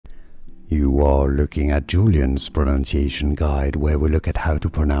You are looking at Julian's pronunciation guide, where we look at how to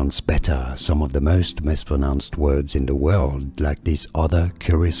pronounce better some of the most mispronounced words in the world, like this other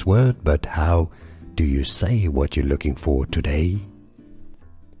curious word. But how do you say what you're looking for today?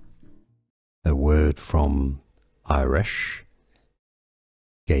 A word from Irish,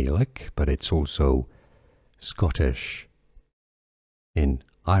 Gaelic, but it's also Scottish. In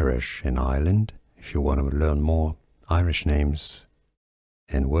Irish in Ireland, if you want to learn more Irish names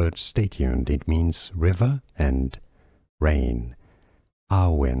and words, stay tuned. It means river and rain.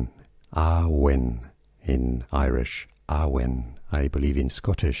 Abhainn, Abhainn in Irish, Abhainn. I believe in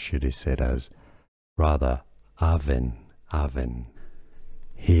Scottish it is said as rather Abhainn, Abhainn.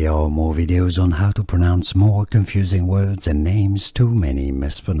 Here are more videos on how to pronounce more confusing words and names too many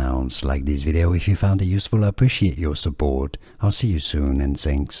mispronounced. Like this video if you found it useful. I appreciate your support. I'll see you soon and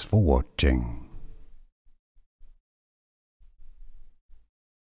thanks for watching.